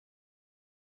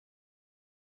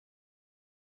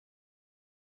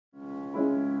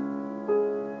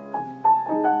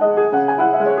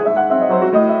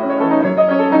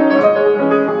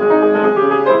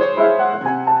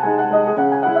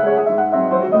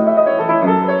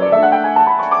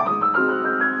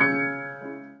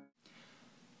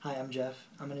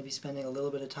spending a little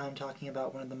bit of time talking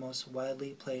about one of the most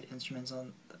widely played instruments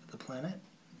on the planet,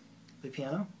 the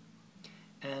piano,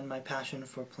 and my passion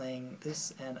for playing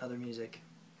this and other music.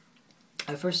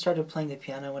 I first started playing the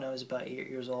piano when I was about 8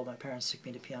 years old. My parents took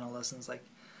me to piano lessons like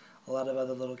a lot of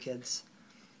other little kids,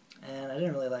 and I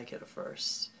didn't really like it at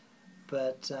first.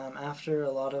 But after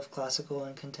a lot of classical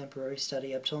and contemporary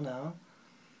study up till now,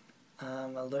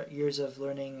 years of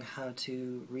learning how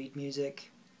to read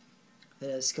music,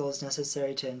 the skills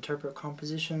necessary to interpret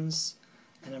compositions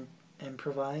and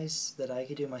improvise that I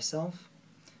could do myself,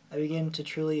 I began to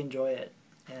truly enjoy it,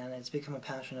 and it's become a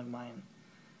passion of mine.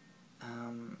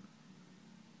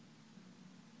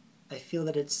 I feel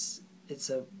that it's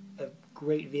a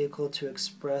great vehicle to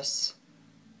express,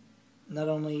 not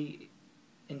only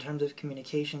in terms of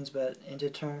communications, but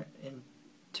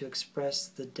to express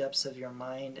the depths of your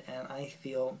mind, and I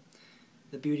feel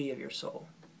the beauty of your soul.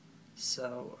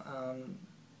 So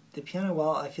the piano,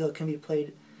 while I feel it can be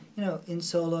played, in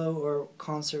solo or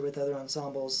concert with other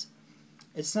ensembles,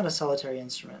 it's not a solitary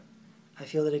instrument. I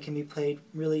feel that it can be played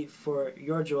really for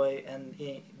your joy and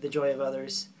the joy of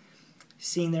others,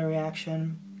 seeing their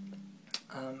reaction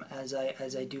as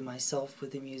I do myself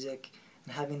with the music,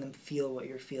 and having them feel what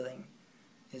you're feeling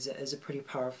is a pretty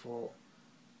powerful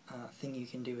thing you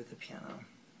can do with the piano.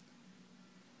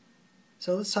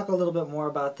 So let's talk a little bit more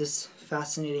about this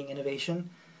fascinating innovation.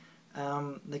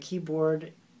 The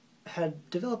keyboard had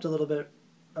developed a little bit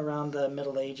around the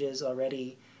Middle Ages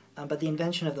already, but the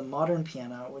invention of the modern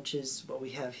piano, which is what we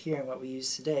have here and what we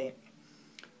use today,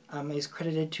 is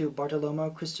credited to Bartolomeo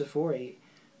Cristofori,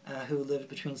 who lived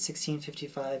between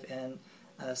 1655 and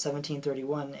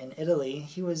 1731 in Italy.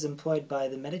 He was employed by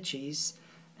the Medicis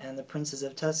and the princes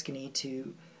of Tuscany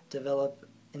to develop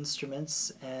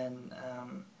instruments and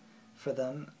for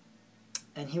them,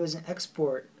 and he was an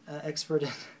expert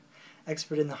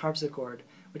in the harpsichord,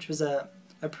 which was a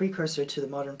precursor to the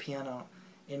modern piano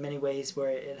in many ways, where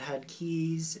it had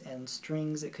keys and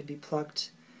strings that could be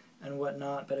plucked and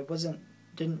whatnot, but it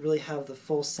didn't really have the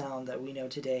full sound that we know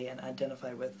today and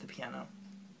identify with the piano.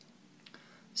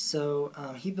 So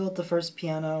he built the first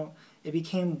piano. It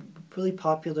became really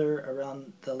popular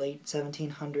around the late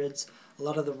 1700s. A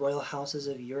lot of the royal houses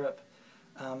of Europe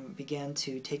began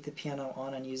to take the piano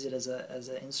on and use it as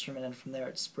an instrument, and from there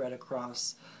it spread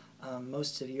across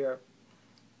most of Europe.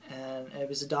 And it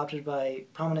was adopted by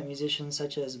prominent musicians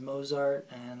such as Mozart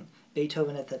and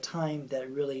Beethoven at the time, that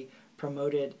really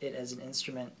promoted it as an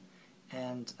instrument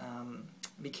and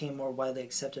became more widely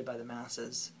accepted by the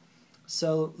masses.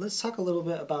 So let's talk a little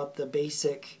bit about the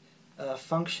basic the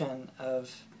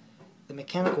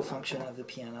mechanical function of the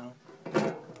piano.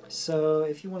 So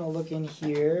if you want to look in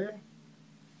here,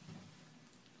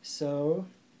 so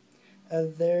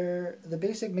the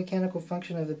basic mechanical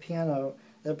function of the piano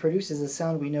that produces the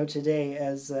sound we know today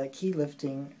as key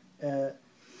lifting,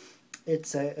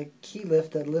 it's a key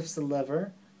lift that lifts the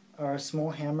lever, or a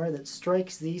small hammer that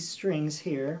strikes these strings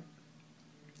here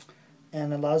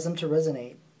and allows them to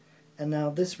resonate. And now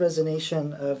this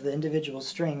resonation of the individual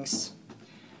strings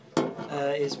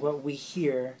is what we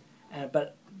hear,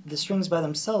 but the strings by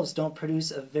themselves don't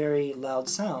produce a very loud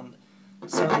sound.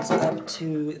 So it's up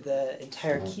to the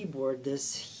entire keyboard,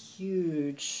 this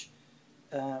huge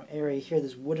area here,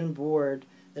 this wooden board,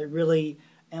 that really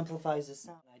amplifies the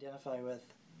sound I identify with.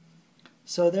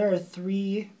 So there are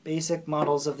three basic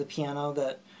models of the piano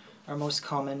that are most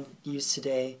common used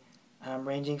today,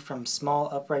 ranging from small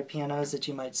upright pianos that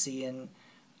you might see in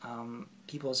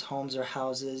people's homes or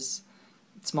houses,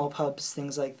 small pubs,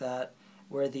 things like that,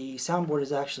 where the soundboard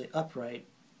is actually upright.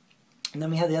 And then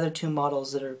we have the other two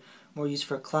models that are more used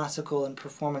for classical and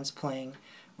performance playing,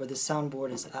 where the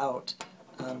soundboard is out,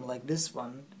 like this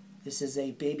one. This is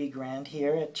a baby grand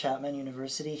here at Chapman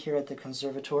University, here at the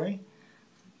conservatory,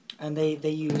 and they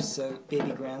use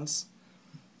baby grands.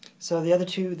 So the other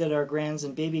two that are grands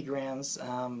and baby grands,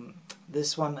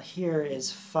 this one here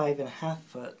is 5.5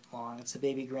 foot long. It's a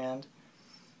baby grand.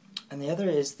 And the other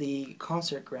is the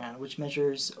concert grand, which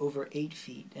measures over 8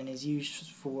 feet and is used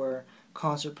for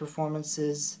concert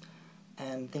performances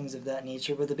and things of that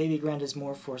nature, but the baby grand is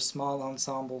more for small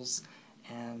ensembles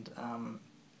and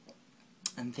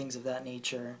things of that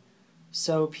nature.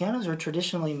 So pianos were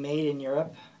traditionally made in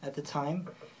Europe at the time,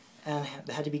 and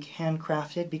they had to be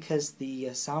handcrafted because the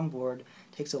soundboard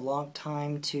takes a long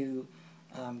time to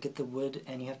get the wood,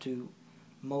 and you have to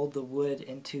mold the wood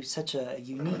into such a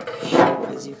unique shape,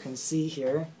 as you can see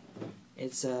here.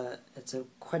 It's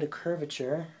quite a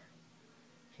curvature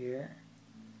here,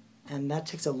 and that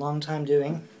takes a long time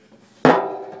doing,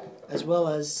 as well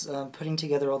as putting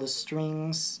together all the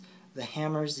strings, the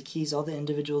hammers, the keys, all the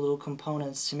individual little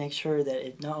components to make sure that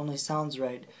it not only sounds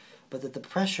right, but that the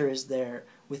pressure is there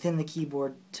within the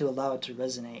keyboard to allow it to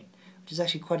resonate, which is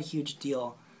actually quite a huge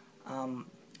deal.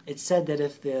 It's said that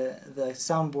if the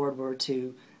soundboard were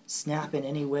to snap in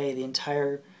any way, the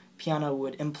entire piano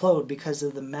would implode because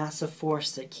of the massive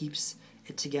force that keeps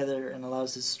it together and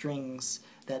allows the strings,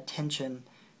 that tension,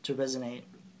 to resonate.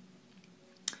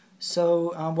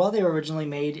 So while they were originally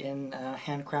made and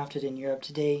handcrafted in Europe,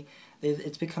 today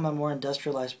it's become a more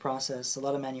industrialized process. A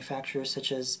lot of manufacturers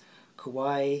such as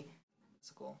Kauai.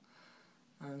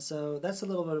 So that's a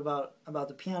little bit about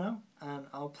the piano, and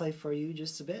I'll play for you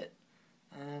just a bit.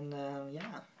 And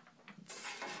yeah, that's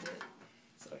it.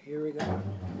 So here we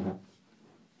go.